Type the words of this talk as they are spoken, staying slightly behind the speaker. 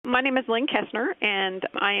My name is Lynn Kesner, and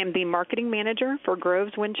I am the marketing manager for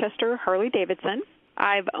Groves Winchester Harley-Davidson.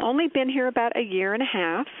 I've only been here about a year and a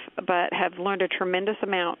half, but have learned a tremendous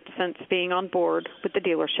amount since being on board with the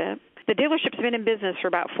dealership. The dealership's been in business for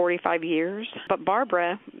about 45 years, but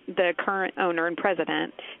Barbara, the current owner and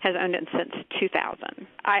president, has owned it since 2000.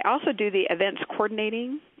 I also do the events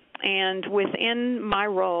coordinating, and within my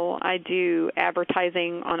role, I do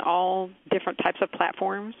advertising on all different types of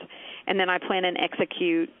platforms, and then I plan and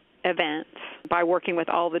execute events by working with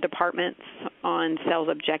all the departments on sales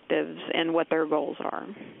objectives and what their goals are.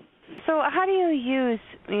 So how do you use,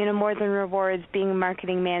 More Than Rewards being a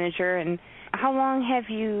marketing manager, and how long have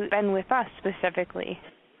you been with us specifically?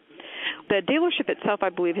 The dealership itself, I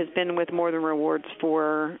believe, has been with More Than Rewards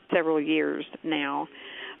for several years now.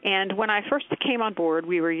 And when I first came on board,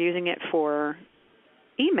 we were using it for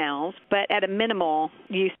emails, but at a minimal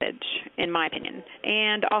usage, in my opinion,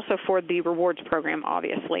 and also for the rewards program,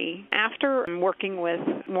 obviously. After working with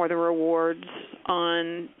More Than Rewards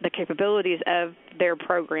on the capabilities of their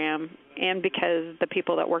program, and because the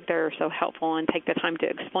people that work there are so helpful and take the time to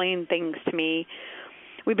explain things to me,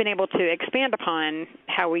 we've been able to expand upon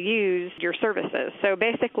how we use your services. So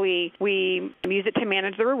basically, we use it to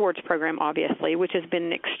manage the rewards program, obviously, which has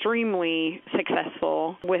been extremely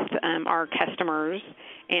successful with our customers,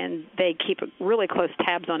 and they keep really close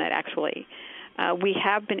tabs on it, actually. We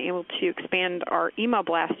have been able to expand our email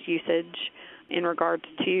blast usage in regards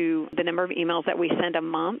to the number of emails that we send a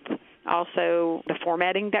month. Also, the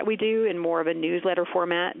formatting that we do in more of a newsletter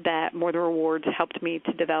format that More Than Rewards helped me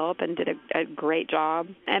to develop and did a great job.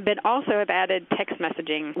 But also have added text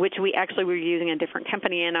messaging, which we actually were using a different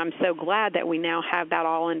company, and I'm so glad that we now have that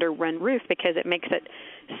all under one roof because it makes it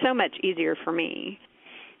so much easier for me.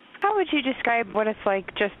 How would you describe what it's like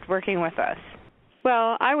just working with us?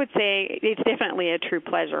 Well, I would say it's definitely a true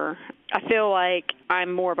pleasure. I feel like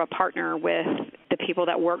I'm more of a partner with the people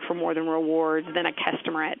that work for More Than Rewards than a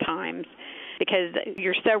customer at times because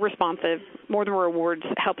you're so responsive. More Than Rewards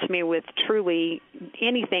helps me with truly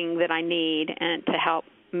anything that I need and to help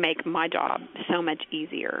make my job so much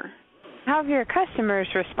easier. How have your customers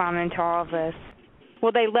responded to all of this?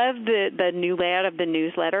 Well, they love the new layout of the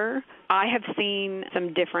newsletter. I have seen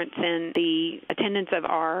some difference in the attendance of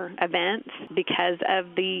our events because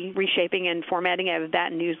of the reshaping and formatting of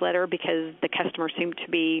that newsletter because the customers seem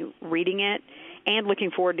to be reading it and looking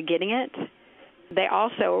forward to getting it. They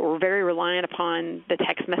also are very reliant upon the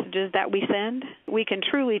text messages that we send. We can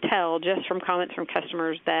truly tell just from comments from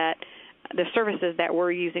customers that the services that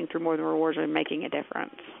we're using through More Than Rewards are making a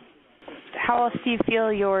difference. How else do you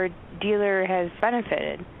feel your dealer has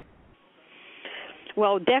benefited?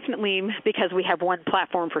 Well, definitely because we have one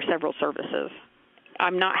platform for several services.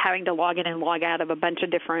 I'm not having to log in and log out of a bunch of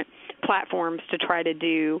different platforms to try to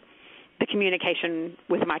do the communication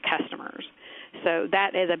with my customers. So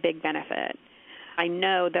that is a big benefit. I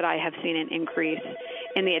know that I have seen an increase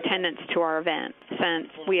in the attendance to our event since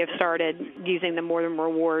we have started using the More Than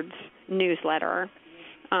Rewards newsletter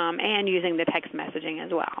and using the text messaging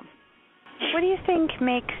as well. What do you think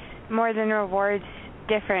makes More Than Rewards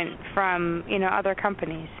different from, other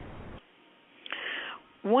companies?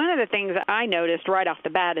 One of the things that I noticed right off the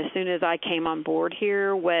bat as soon as I came on board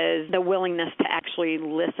here was the willingness to actually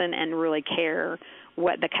listen and really care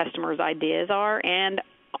what the customer's ideas are and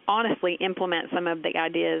honestly implement some of the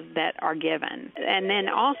ideas that are given. And then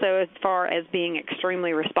also as far as being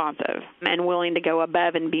extremely responsive and willing to go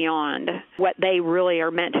above and beyond what they really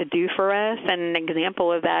are meant to do for us. And an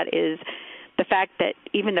example of that is the fact that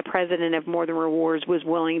even the president of More Than Rewards was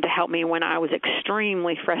willing to help me when I was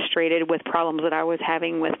extremely frustrated with problems that I was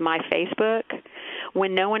having with my Facebook.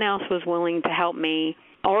 When no one else was willing to help me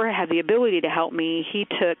or have the ability to help me, he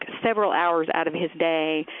took several hours out of his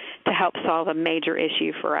day to help solve a major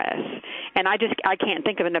issue for us. And I can't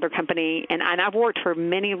think of another company, and I've worked for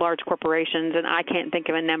many large corporations, and I can't think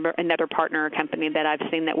of another partner or company that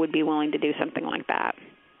I've seen that would be willing to do something like that.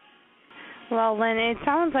 Well, Lynn, it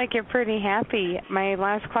sounds like you're pretty happy. My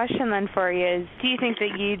last question then for you is, do you think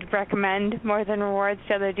that you'd recommend More Than Rewards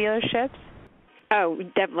to other dealerships? Oh,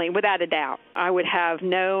 definitely, without a doubt. I would have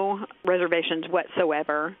no reservations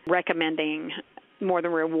whatsoever recommending More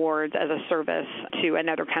Than Rewards as a service to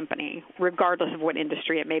another company, regardless of what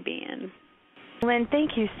industry it may be in. Lynn,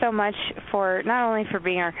 thank you so much for not only for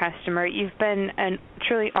being our customer, you've been a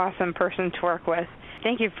truly awesome person to work with.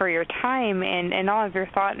 Thank you for your time and all of your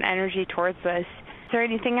thought and energy towards this. Is there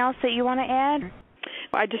anything else that you want to add?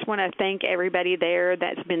 I just want to thank everybody there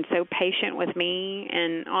that's been so patient with me.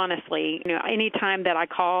 And honestly, anytime that I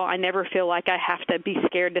call, I never feel like I have to be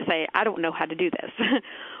scared to say, I don't know how to do this,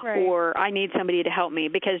 right. or I need somebody to help me,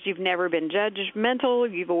 because you've never been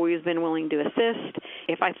judgmental. You've always been willing to assist.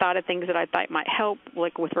 If I thought of things that I thought might help,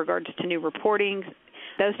 like with regards to new reporting,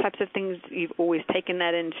 those types of things, you've always taken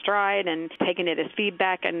that in stride and taken it as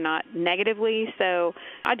feedback and not negatively. So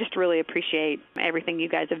I just really appreciate everything you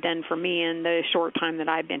guys have done for me in the short time that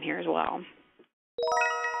I've been here as well.